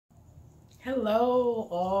Hello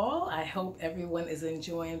all. I hope everyone is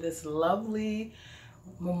enjoying this lovely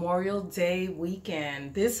Memorial Day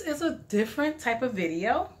weekend. This is a different type of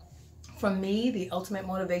video from me, the Ultimate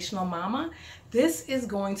Motivational Mama. This is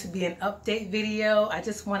going to be an update video. I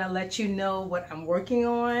just want to let you know what I'm working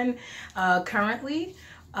on currently.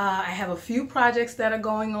 I have a few projects that are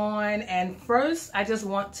going on, and first I just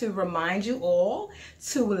want to remind you all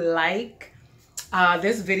to like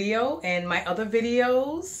this video and my other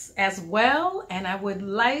videos as well, and I would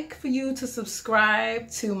like for you to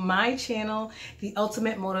subscribe to my channel, the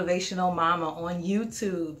Ultimate Motivational Mama, on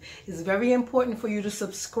YouTube. It's very important for you to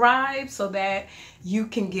subscribe so that you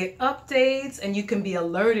can get updates and you can be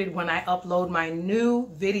alerted when I upload my new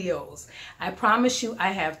videos. I promise you I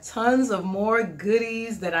have tons of more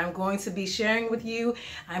goodies that I'm going to be sharing with you.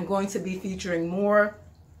 I'm going to be featuring more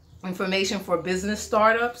information for business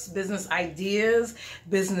startups, business ideas,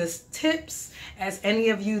 business tips. As any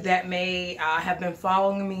of you that may have been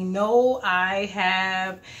following me know, I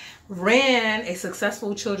have ran a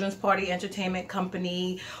successful children's party entertainment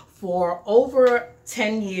company for over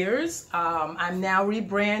 10 years. I'm now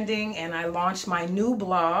rebranding, and I launched my new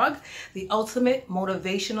blog, the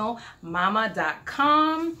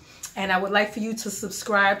ultimatemotivationalmama.com. And I would like for you to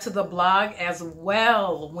subscribe to the blog as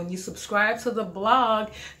well. When you subscribe to the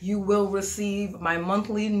blog, you will receive my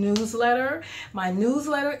monthly newsletter. My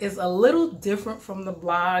newsletter is a little different from the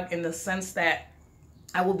blog in the sense that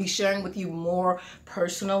I will be sharing with you more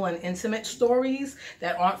personal and intimate stories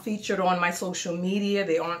that aren't featured on my social media.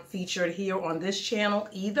 They aren't featured here on this channel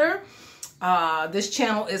either. This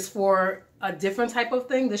channel is for a different type of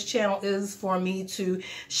thing. This channel is for me to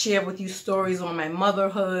share with you stories on my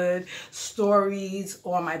motherhood, stories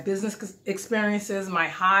on my business experiences, my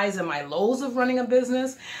highs and my lows of running a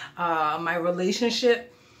business, my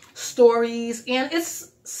relationship stories, and it's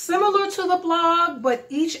similar to the blog, but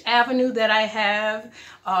each avenue that I have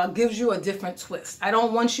gives you a different twist. I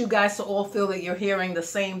don't want you guys to all feel that you're hearing the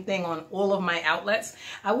same thing on all of my outlets.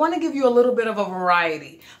 I want to give you a little bit of a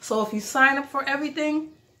variety. So if you sign up for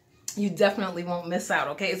everything, you definitely won't miss out,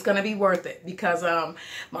 okay? It's going to be worth it because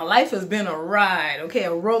my life has been a ride, okay?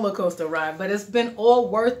 A roller coaster ride, but it's been all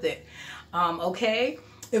worth it, okay?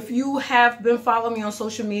 If you have been following me on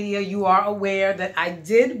social media, you are aware that I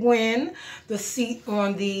did win the seat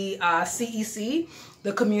on the CEC,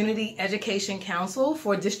 the Community Education Council,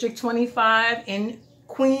 for District 25 in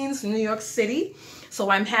Queens, New York City. So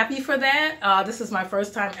I'm happy for that. This is my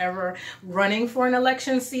first time ever running for an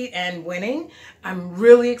election seat and winning. I'm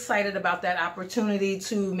really excited about that opportunity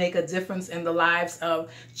to make a difference in the lives of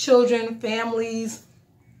children, families,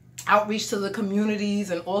 outreach to the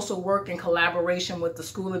communities, and also work in collaboration with the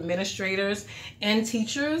school administrators and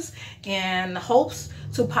teachers in hopes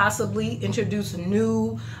to possibly introduce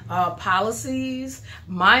new policies.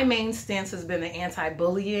 My main stance has been the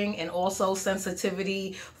anti-bullying and also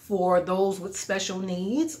sensitivity for those with special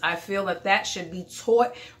needs. I feel that that should be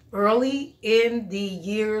taught early in the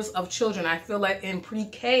years of children. I feel like in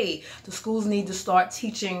pre-K, the schools need to start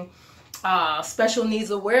teaching special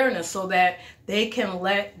needs awareness so that they can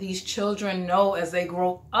let these children know as they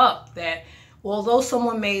grow up that although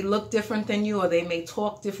someone may look different than you, or they may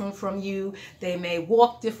talk different from you, they may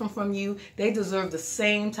walk different from you, they deserve the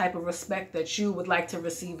same type of respect that you would like to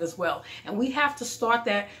receive as well. And we have to start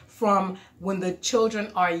that from when the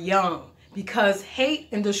children are young, because hate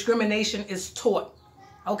and discrimination is taught,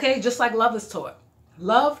 okay? Just like love is taught.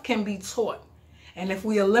 Love can be taught. And if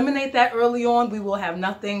we eliminate that early on, we will have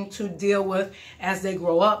nothing to deal with as they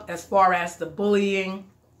grow up, as far as the bullying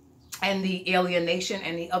and the alienation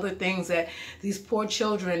and the other things that these poor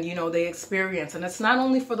children, you know, they experience. And it's not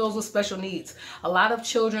only for those with special needs. A lot of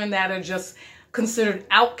children that are just considered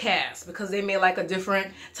outcasts because they may like a different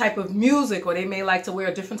type of music, or they may like to wear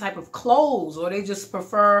a different type of clothes, or they just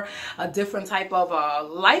prefer a different type of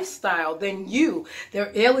lifestyle than you. They're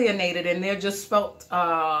alienated and they're just felt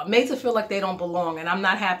made to feel like they don't belong, and I'm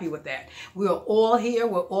not happy with that. We are all here,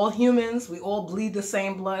 we're all humans, we all bleed the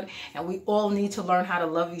same blood, and we all need to learn how to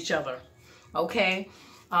love each other, okay?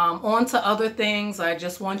 On to other things. I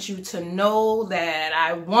just want you to know that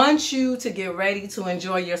I want you to get ready to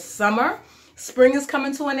enjoy your summer. Spring is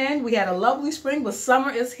coming to an end. We had a lovely spring, but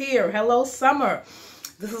summer is here. Hello, summer.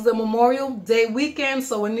 This is the Memorial Day weekend,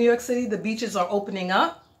 so in New York City, the beaches are opening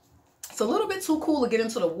up. It's a little bit too cool to get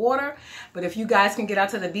into the water, but if you guys can get out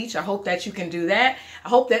to the beach, I hope that you can do that. I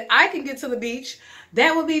hope that I can get to the beach.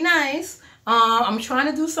 That would be nice. I'm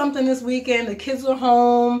trying to do something this weekend. The kids are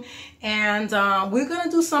home, and we're going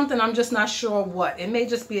to do something. I'm just not sure what. It may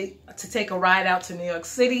just be to take a ride out to New York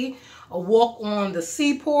City, a walk on the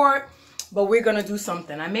seaport, but we're going to do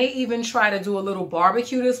something. I may even try to do a little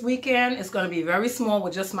barbecue this weekend. It's going to be very small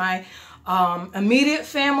with just my immediate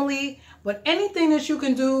family. But anything that you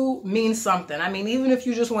can do means something. I mean, even if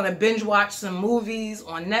you just want to binge watch some movies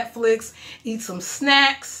on Netflix, eat some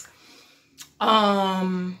snacks,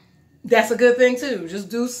 that's a good thing too. Just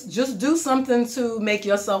do something to make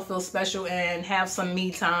yourself feel special and have some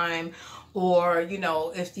me time. Or, you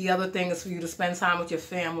know, if the other thing is for you to spend time with your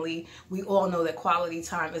family, we all know that quality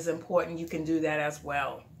time is important. You can do that as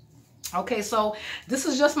well. Okay, so this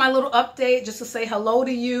is just my little update just to say hello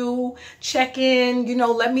to you, check in, you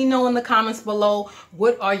know, let me know in the comments below,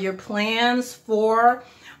 what are your plans for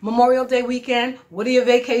Memorial Day weekend? What are your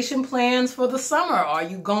vacation plans for the summer? Are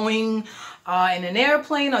you going in an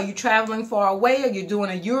airplane? Are you traveling far away? Are you doing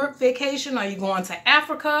a Europe vacation? Are you going to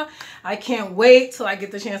Africa? I can't wait till I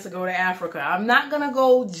get the chance to go to Africa. I'm not going to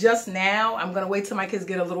go just now. I'm going to wait till my kids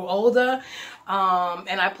get a little older.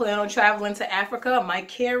 And I plan on traveling to Africa. My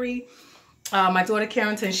daughter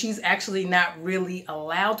Carrington, she's actually not really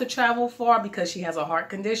allowed to travel far because she has a heart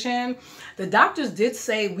condition. The doctors did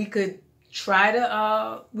say we could try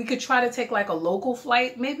to take like a local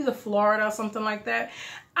flight, maybe to Florida or something like that.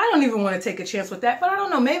 I don't even want to take a chance with that, but I don't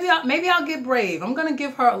know. Maybe I'll get brave. I'm gonna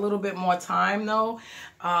give her a little bit more time though.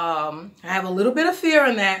 I have a little bit of fear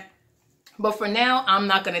in that. But for now, I'm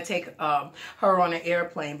not going to take her on an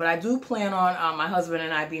airplane. But I do plan on my husband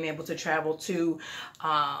and I being able to travel to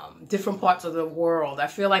different parts of the world. I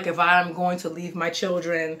feel like if I'm going to leave my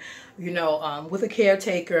children, you know, with a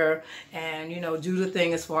caretaker and, you know, do the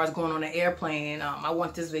thing as far as going on an airplane, I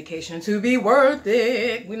want this vacation to be worth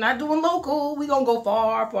it. We're not doing local. We're going to go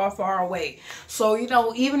far, far, far away. So, you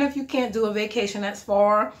know, even if you can't do a vacation that's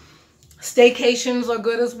far, staycations are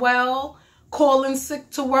good as well. Calling sick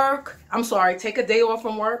to work. I'm sorry, take a day off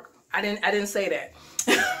from work. I didn't say that.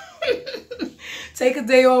 Take a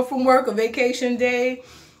day off from work, a vacation day.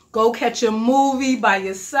 Go catch a movie by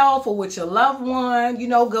yourself or with your loved one. You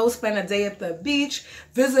know, go spend a day at the beach.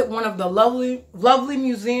 Visit one of the lovely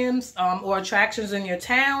museums or attractions in your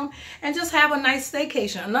town and just have a nice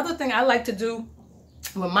staycation. Another thing I like to do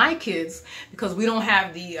with my kids, because we don't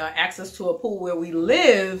have the access to a pool where we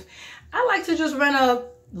live, I like to just rent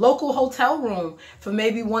a local hotel room for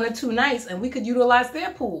maybe 1 or 2 nights and we could utilize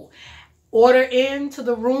their pool. Order into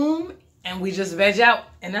the room and we just veg out,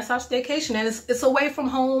 and that's our staycation. And it's away from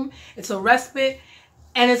home, it's a respite,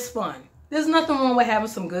 and it's fun. There's nothing wrong with having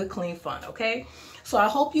some good clean fun, okay? So I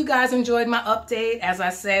hope you guys enjoyed my update. As I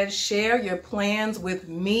said, share your plans with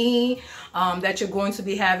me that you're going to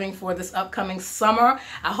be having for this upcoming summer.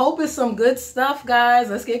 I hope it's some good stuff, guys.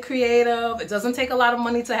 Let's get creative. It doesn't take a lot of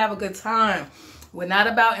money to have a good time. We're not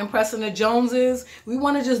about impressing the Joneses. We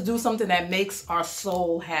want to just do something that makes our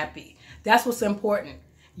soul happy. That's what's important.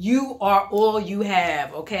 You are all you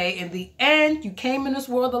have, okay? In the end, you came in this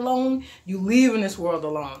world alone. You leave in this world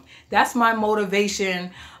alone. That's my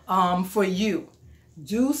motivation for you.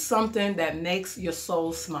 Do something that makes your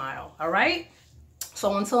soul smile, all right?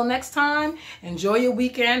 So until next time, enjoy your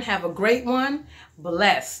weekend. Have a great one.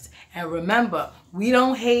 Blessed. And remember, we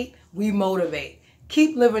don't hate, we motivate.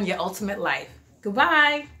 Keep living your ultimate life.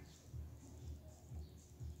 Goodbye.